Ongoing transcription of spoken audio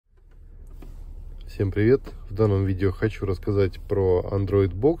Всем привет! В данном видео хочу рассказать про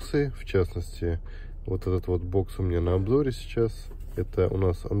Android боксы. В частности, вот этот вот бокс у меня на обзоре сейчас. Это у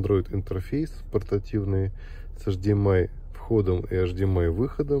нас Android интерфейс портативный с HDMI входом и HDMI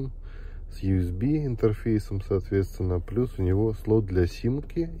выходом, с USB интерфейсом, соответственно. Плюс у него слот для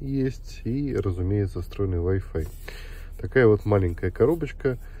симки есть и, разумеется, встроенный Wi-Fi. Такая вот маленькая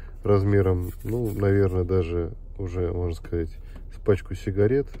коробочка размером, ну, наверное, даже уже, можно сказать, с пачку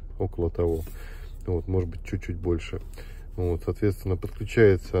сигарет, около того. Вот, может быть, чуть-чуть больше. Вот, соответственно,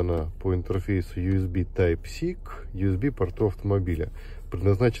 подключается она по интерфейсу USB Type-C к USB порту автомобиля.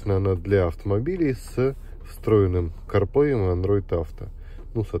 Предназначена она для автомобилей с встроенным CarPlay и Android Auto.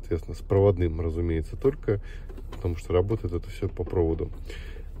 Ну, соответственно, с проводным, разумеется, только, потому что работает это все по проводу.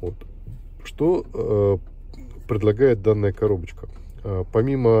 Вот. Что предлагает данная коробочка?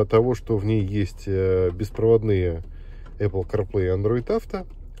 Помимо того, что в ней есть беспроводные Apple CarPlay и Android Auto,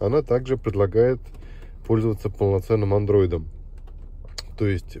 она также предлагает пользоваться полноценным андроидом. То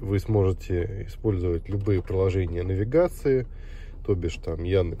есть вы сможете использовать любые приложения навигации, то бишь там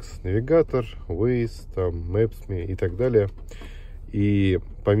Яндекс Навигатор, Waze, там Maps.me и так далее. И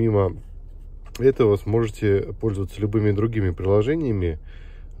помимо этого сможете пользоваться любыми другими приложениями,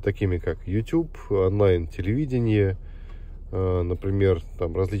 такими как YouTube, онлайн-телевидение, например,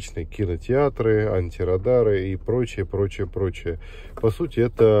 там различные кинотеатры, антирадары и прочее. По сути,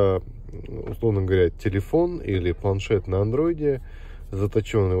 это, условно говоря, телефон или планшет на андроиде,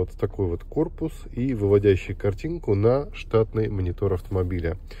 заточенный вот в такой вот корпус и выводящий картинку на штатный монитор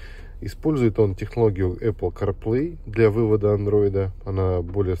автомобиля. Использует он технологию Apple CarPlay для вывода андроида. Она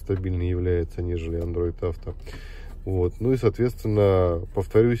более стабильной является, нежели Android Auto. Вот. Ну и, соответственно,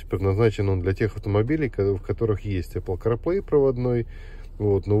 повторюсь, предназначен он для тех автомобилей, в которых есть Apple CarPlay проводной,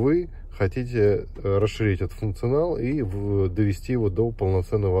 вот, но вы хотите расширить этот функционал и довести его до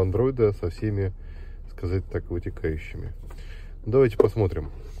полноценного андроида со всеми, сказать так, вытекающими. Давайте посмотрим.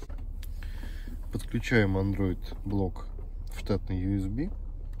 Подключаем Android блок в штатный USB.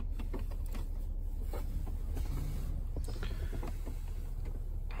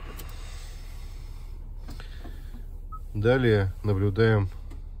 Далее наблюдаем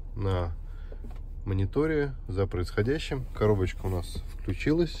на мониторе за происходящим. Коробочка у нас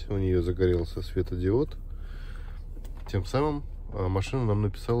включилась, у нее загорелся светодиод. Тем самым машина нам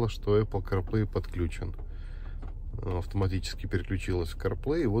написала, что Apple CarPlay подключен. Автоматически переключилась в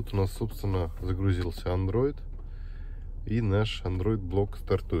CarPlay. И вот у нас, собственно, загрузился Android. И наш Android блок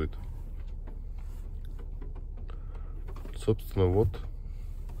стартует. Собственно, вот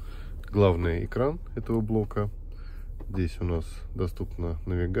главный экран этого блока. Здесь у нас доступна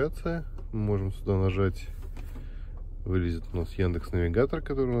навигация. Мы можем сюда нажать. Вылезет у нас Яндекс Навигатор,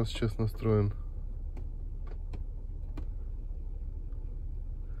 который у нас сейчас настроен.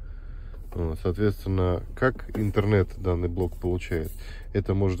 Соответственно, как интернет данный блок получает?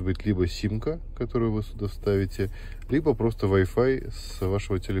 Это может быть либо симка, которую вы сюда вставите, либо просто Wi-Fi с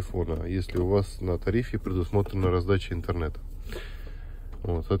вашего телефона, если у вас на тарифе предусмотрена раздача интернета.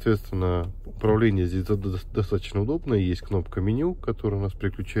 Вот, соответственно, управление здесь достаточно удобно. Есть кнопка меню, которая у нас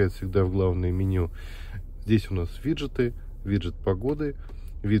переключает всегда в главное меню. Здесь у нас виджеты, виджет погоды,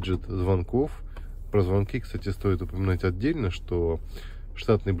 виджет звонков. Про звонки, кстати, стоит упоминать отдельно, что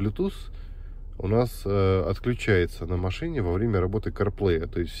штатный Bluetooth у нас отключается на машине во время работы CarPlay.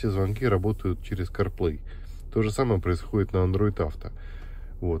 То есть все звонки работают через CarPlay. То же самое происходит на Android Auto.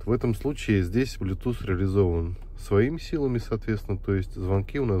 Вот, в этом случае здесь Bluetooth реализован своими силами, соответственно, то есть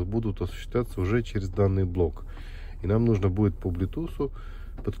звонки у нас будут осуществляться уже через данный блок. И нам нужно будет по Bluetooth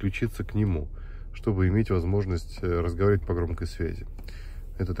подключиться к нему, чтобы иметь возможность разговаривать по громкой связи.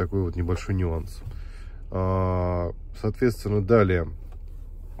 Это такой вот небольшой нюанс. Соответственно, далее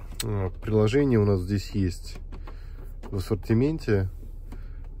приложение у нас здесь есть в ассортименте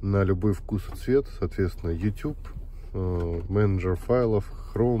на любой вкус и цвет, соответственно, YouTube, менеджер файлов,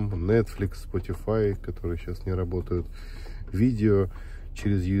 Chrome, Netflix, Spotify, которые сейчас не работают, видео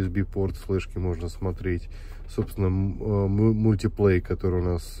через USB порт с флешки можно смотреть, собственно, мультиплей, который у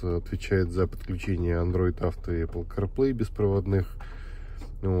нас отвечает за подключение Android Auto и Apple CarPlay беспроводных,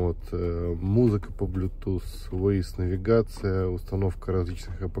 вот, музыка по Bluetooth, Waze, навигация, установка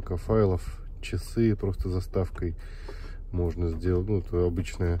различных APK файлов, часы просто заставкой можно сделать, ну, это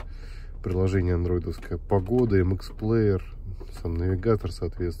обычное приложение андроидовское, погода, MX Player, сам навигатор,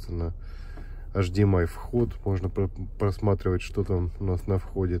 соответственно, HDMI вход, можно просматривать, что там у нас на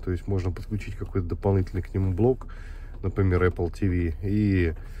входе, то есть можно подключить какой-то дополнительный к нему блок, например, Apple TV,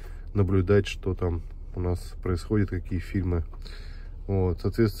 и наблюдать, что там у нас происходит, какие фильмы Вот,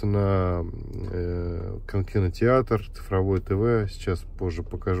 соответственно, кинотеатр, цифровое ТВ. Сейчас позже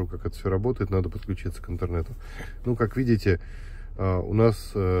покажу, как это все работает. Надо подключиться к интернету. Ну, как видите, у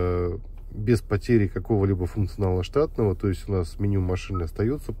нас без потери какого-либо функционала штатного, то есть у нас меню машины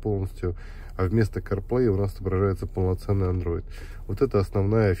остается полностью, а вместо CarPlay у нас отображается полноценный Android. Вот это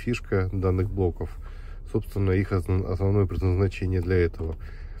основная фишка данных блоков. Собственно, их основное предназначение для этого.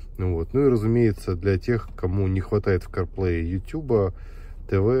 Вот. Ну и, разумеется, для тех, кому не хватает в CarPlay YouTube,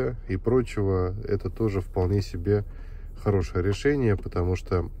 ТВ и прочего, это тоже вполне себе хорошее решение, потому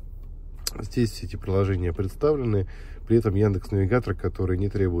что здесь все эти приложения представлены. При этом Яндекс.Навигатор, который не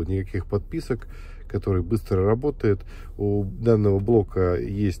требует никаких подписок, который быстро работает. У данного блока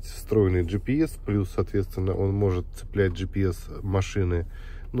есть встроенный GPS, плюс, соответственно, он может цеплять GPS машины.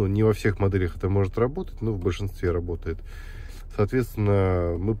 Ну, не во всех моделях это может работать, но в большинстве работает.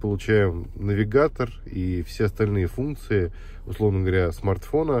 Соответственно, мы получаем навигатор и все остальные функции, условно говоря,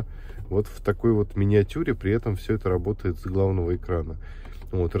 смартфона вот в такой вот миниатюре, при этом все это работает с главного экрана.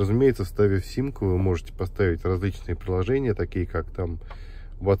 Вот, разумеется, вставив симку, вы можете поставить различные приложения, такие как там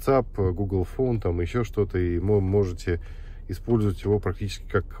WhatsApp, Google Phone, там еще что-то, и вы можете использовать его практически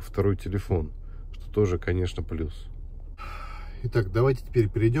как второй телефон, что тоже, конечно, плюс. Итак, давайте теперь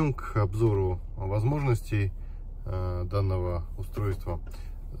перейдем к обзору возможностей данного устройства.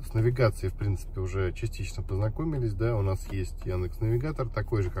 С навигацией, в принципе, уже частично познакомились, да, у нас есть Яндекс.Навигатор,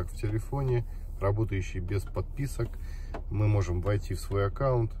 такой же, как в телефоне, работающий без подписок. Мы можем войти в свой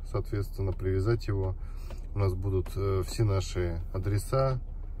аккаунт, соответственно, привязать его. У нас будут все наши адреса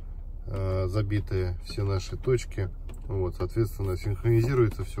забитые, все наши точки. Вот, соответственно,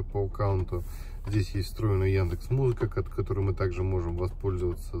 синхронизируется все по аккаунту. Здесь есть встроенная Яндекс.Музыка, которой мы также можем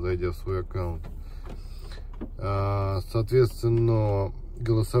воспользоваться, зайдя в свой аккаунт. Соответственно,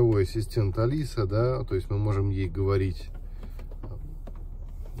 голосовой ассистент Алиса, да, то есть мы можем ей говорить: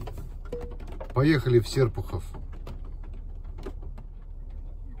 поехали в Серпухов.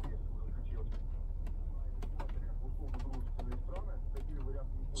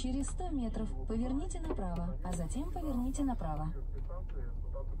 Через 100 метров поверните направо, а затем поверните направо.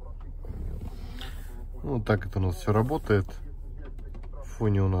 Ну, так это у нас все работает. В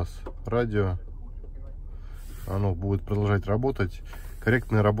фоне у нас радио. Оно будет продолжать работать.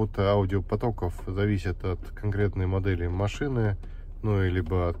 Корректная работа аудиопотоков зависит от конкретной модели машины, ну,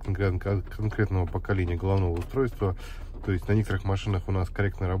 либо от конкретного поколения головного устройства. То есть на некоторых машинах у нас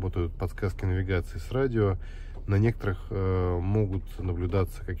корректно работают подсказки навигации с радио, на некоторых могут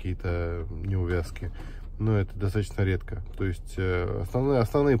наблюдаться какие-то неувязки, но это достаточно редко. То есть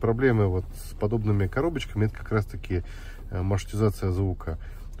основные проблемы вот с подобными коробочками — это как раз таки маршрутизация звука.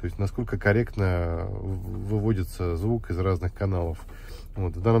 То есть насколько корректно выводится звук из разных каналов.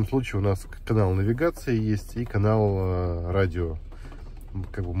 Вот, в данном случае у нас канал навигации есть и канал радио,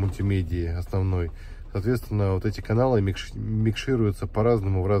 как бы мультимедии основной. Соответственно, вот эти каналы микшируются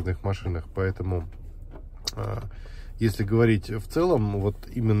по-разному в разных машинах, поэтому если говорить в целом, вот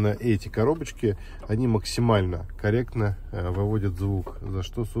именно эти коробочки, они максимально корректно выводят звук, за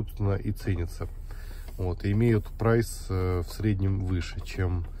что, собственно, и ценится. Вот, и имеют прайс в среднем выше,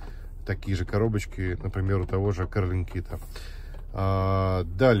 чем такие же коробочки, например, у того же Карлинкита.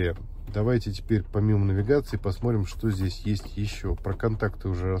 Далее, давайте теперь помимо навигации посмотрим, что здесь есть еще. Про контакты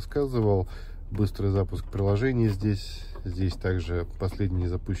уже рассказывал. Быстрый запуск приложений здесь. Здесь также последние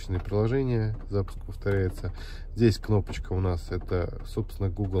запущенные приложения. Запуск повторяется. Здесь кнопочка у нас, это, собственно,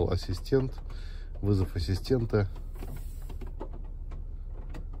 Google Ассистент. Вызов ассистента.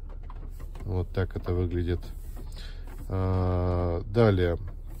 Вот так это выглядит. Далее,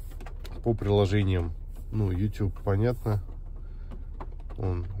 по приложениям, ну, YouTube, понятно.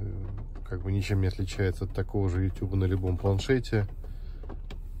 Он как бы ничем не отличается от такого же YouTube на любом планшете.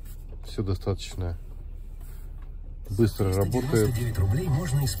 Все достаточно быстро работает. 99 рублей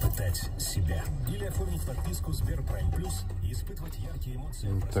можно испытать себя. Или оформить подписку Сберпрайм Плюс и испытывать яркие эмоции.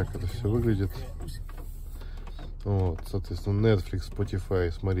 Вот так это все выглядит. Вот, соответственно, Netflix,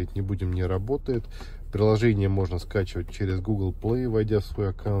 Spotify смотреть не будем, не работает. Приложение можно скачивать через Google Play, войдя в свой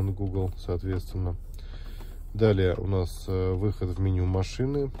аккаунт Google, соответственно. Далее у нас выход в меню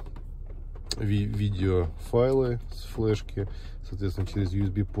машины, видеофайлы с флешки, соответственно, через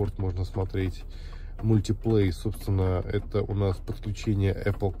USB-порт можно смотреть. Мультиплей, собственно, это у нас подключение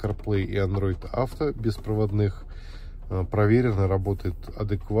Apple CarPlay и Android Auto беспроводных. Проверено, работает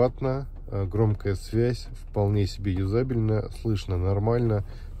адекватно, громкая связь, вполне себе юзабельно, слышно нормально,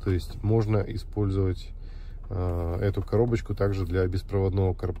 то есть можно использовать эту коробочку также для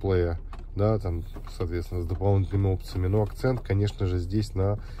беспроводного CarPlay, да, там, соответственно, с дополнительными опциями. Но акцент, конечно же, здесь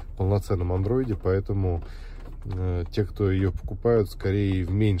на полноценном Android, поэтому те, кто ее покупают, скорее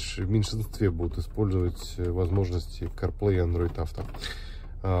в меньшинстве будут использовать возможности CarPlay и Android Auto.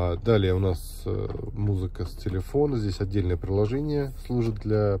 Далее у нас музыка с телефона. Здесь отдельное приложение служит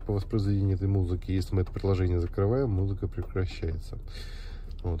по воспроизведению этой музыки. Если мы это приложение закрываем, музыка прекращается.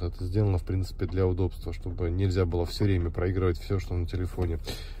 Вот, это сделано, в принципе, для удобства, чтобы нельзя было все время проигрывать все, что на телефоне.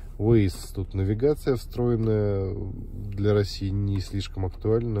 Waze, тут навигация встроенная, для России не слишком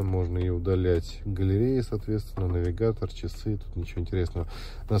актуальна, можно ее удалять. Галерея, соответственно, навигатор, часы, тут ничего интересного.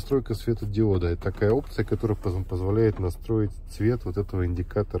 Настройка светодиода, это такая опция, которая позволяет настроить цвет вот этого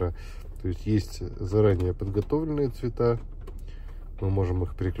индикатора. То есть есть заранее подготовленные цвета, мы можем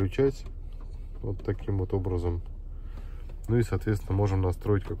их переключать вот таким вот образом. Ну и, соответственно, можем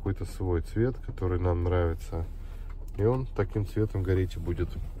настроить какой-то свой цвет, который нам нравится, и он таким цветом гореть и будет.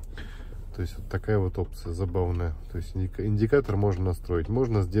 То есть вот такая вот опция забавная. То есть индикатор можно настроить.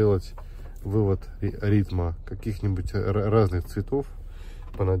 Можно сделать вывод ритма каких-нибудь разных цветов,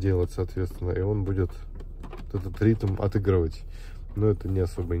 понаделать, соответственно, и он будет этот ритм отыгрывать. Но это не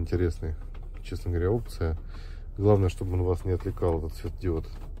особо интересная, честно говоря, опция. Главное, чтобы он вас не отвлекал, этот светодиод.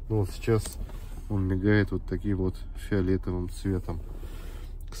 Ну вот сейчас он мигает вот таким вот фиолетовым цветом.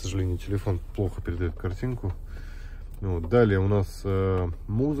 К сожалению, телефон плохо передает картинку. Вот. Далее у нас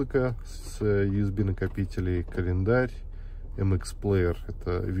музыка с USB накопителей, календарь, MX плеер,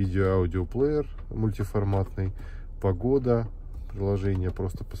 это видео-аудио плеер мультиформатный, погода, приложение,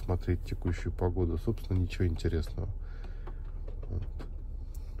 просто посмотреть текущую погоду, собственно, ничего интересного. Вот.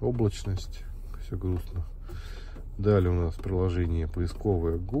 Облачность, все грустно. Далее у нас приложение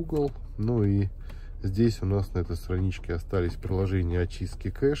поисковое Google, ну и здесь у нас на этой страничке остались приложения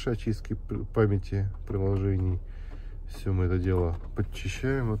очистки кэша, очистки памяти приложений. Все мы это дело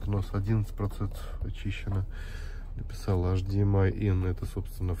подчищаем. Вот у нас 11% очищено. Написала HDMI in. Это,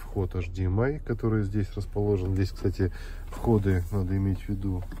 собственно, вход HDMI, который здесь расположен. Здесь, кстати, входы надо иметь в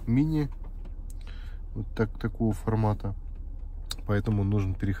виду мини. Вот такого формата. Поэтому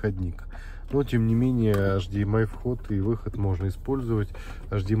нужен переходник. Но, тем не менее, HDMI вход и выход можно использовать.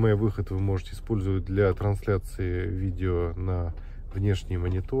 HDMI выход вы можете использовать для трансляции видео на внешние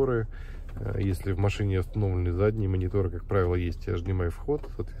мониторы. Если в машине установлены задние мониторы, как правило, есть и HDMI вход,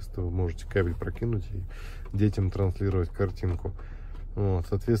 соответственно, вы можете кабель прокинуть и детям транслировать картинку. Вот,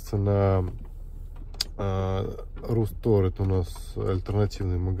 соответственно, Рустор — это у нас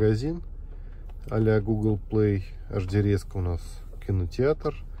альтернативный магазин а-ля Google Play. HD-резка у нас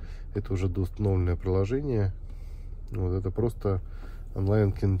кинотеатр. Это уже доустановленное приложение. Вот, это просто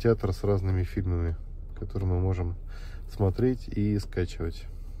онлайн-кинотеатр с разными фильмами, которые мы можем смотреть и скачивать.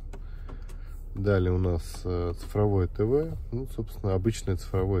 Далее у нас цифровое ТВ, ну, собственно, обычное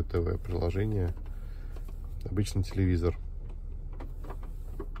цифровое ТВ приложение, обычный телевизор.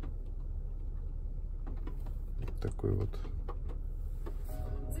 Такой вот.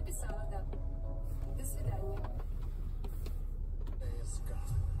 Записала, да. До свидания.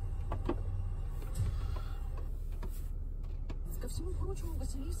 Ко всему прочему,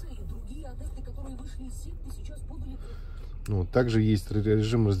 Василиса и другие адепты, которые вышли из секты, сейчас подали... Ну, также есть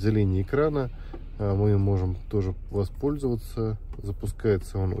режим разделения экрана, мы можем тоже воспользоваться.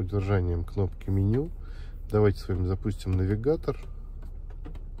 Запускается он удержанием кнопки меню. Давайте с вами запустим навигатор,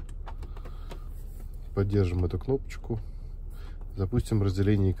 поддержим эту кнопочку, запустим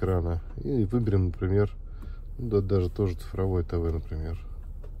разделение экрана и выберем, например, да, даже тоже цифровое ТВ, например.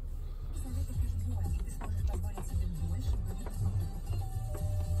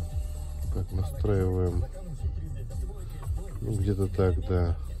 Так, настраиваем. Ну, где-то так,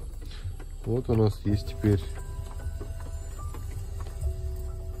 да. Вот у нас есть теперь.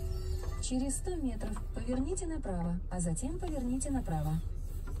 Через 100 метров поверните направо, а затем поверните направо.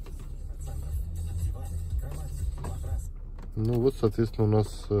 Ну вот, соответственно, у нас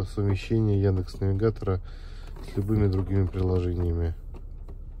совмещение Яндекс.Навигатора с любыми другими приложениями.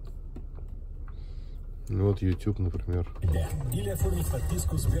 Ну вот YouTube, например. Или оформить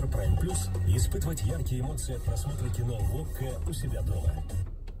подписку Сберпрайм Плюс и испытывать яркие эмоции от просмотра кино в ОК у себя дома.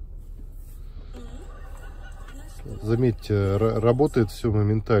 Заметьте, работает все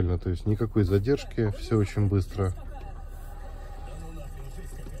моментально, то есть никакой задержки, все очень быстро.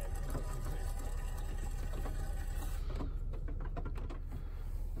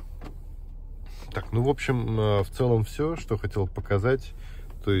 Так, ну в общем, в целом все, что хотел показать.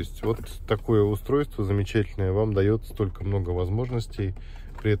 То есть вот такое устройство замечательное вам дает столько много возможностей.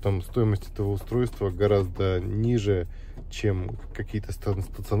 При этом стоимость этого устройства гораздо ниже, чем какие-то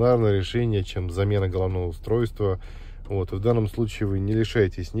стационарные решения, чем замена головного устройства. Вот, и в данном случае вы не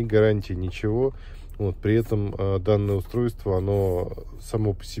лишаетесь ни гарантии, ничего. Вот, при этом данное устройство, оно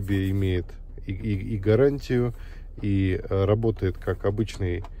само по себе имеет и гарантию, и работает как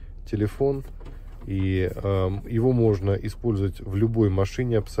обычный телефон, и его можно использовать в любой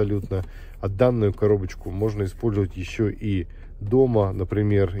машине абсолютно. А данную коробочку можно использовать еще и дома,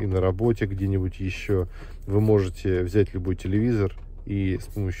 например, и на работе где-нибудь еще. Вы можете взять любой телевизор и с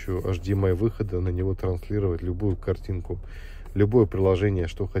помощью HDMI выхода на него транслировать любую картинку, любое приложение,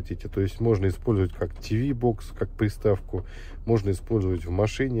 что хотите. То есть можно использовать как TV-бокс, как приставку, можно использовать в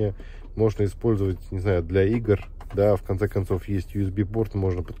машине, можно использовать, не знаю, для игр. Да, в конце концов, есть USB-порт,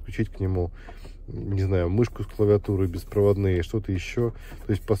 можно подключить к нему, не знаю, мышку с клавиатурой, беспроводные, что-то еще.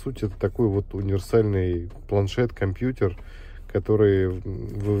 То есть, по сути, это такой вот универсальный планшет, компьютер, который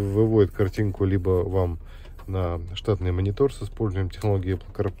выводит картинку либо вам на штатный монитор с использованием технологии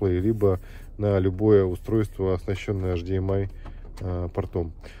Apple CarPlay, либо на любое устройство, оснащенное HDMI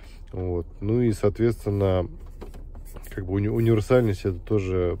портом. Вот. Ну и, соответственно, как бы универсальность — это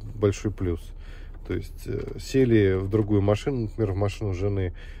тоже большой плюс. То есть сели в другую машину, например, в машину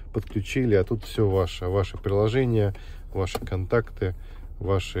жены, подключили, а тут все ваше приложение, ваши контакты,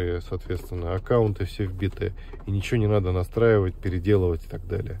 ваши, соответственно, аккаунты все вбиты, и ничего не надо настраивать, переделывать и так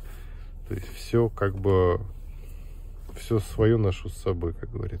далее. То есть все как бы, все свое ношу с собой,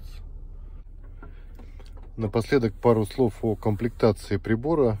 как говорится. Напоследок пару слов о комплектации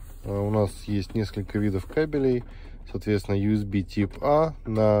прибора. У нас есть несколько видов кабелей, соответственно, USB тип А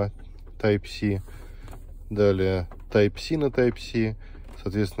на Type-C, далее Type-C на Type-C.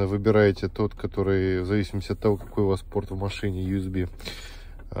 Соответственно, выбираете тот, который в зависимости от того, какой у вас порт в машине, USB.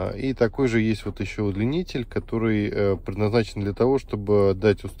 И такой же есть вот еще удлинитель, который предназначен для того, чтобы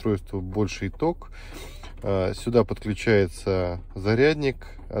дать устройству больший ток. Сюда подключается зарядник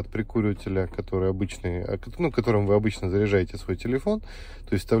от прикуривателя, который обычный, которым вы обычно заряжаете свой телефон.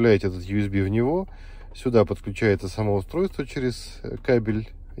 То есть вставляете этот USB в него. Сюда подключается само устройство через кабель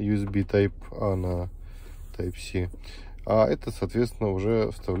USB Type-A на Type-C. А это, соответственно,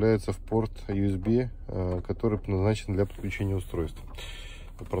 уже вставляется в порт USB, который предназначен для подключения устройства.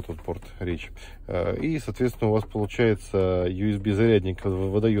 Про тот порт речь. И, соответственно, у вас получается USB-зарядник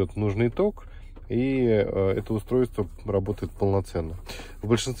выдает нужный ток, и это устройство работает полноценно. В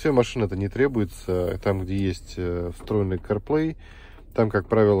большинстве машин это не требуется. Там, где есть встроенный CarPlay, там, как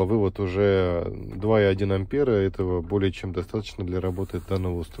правило, вывод уже 2,1 ампера. Этого более чем достаточно для работы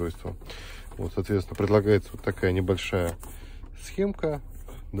данного устройства. Вот, соответственно, предлагается вот такая небольшая схемка,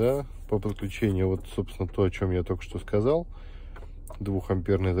 да, по подключению. Вот, собственно, то, о чем я только что сказал.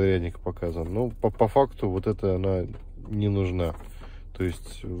 2-амперный зарядник показан. Но по факту вот это она не нужна. То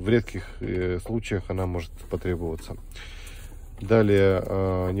есть в редких случаях она может потребоваться. Далее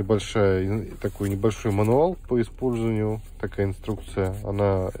такой небольшой мануал по использованию, такая инструкция.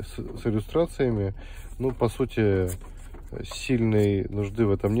 Она с иллюстрациями. Ну, по сути, сильной нужды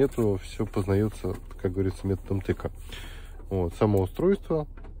в этом нету. Все познается, как говорится, методом тыка. Вот, само устройство.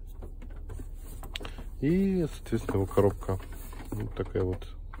 И, соответственно, его коробка. Вот такая вот,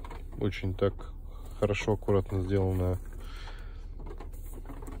 очень так хорошо, аккуратно сделанная.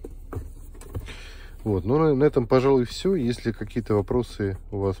 Вот, ну на этом, пожалуй, все. Если какие-то вопросы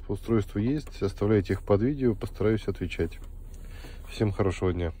у вас по устройству есть, оставляйте их под видео, постараюсь отвечать. Всем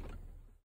хорошего дня.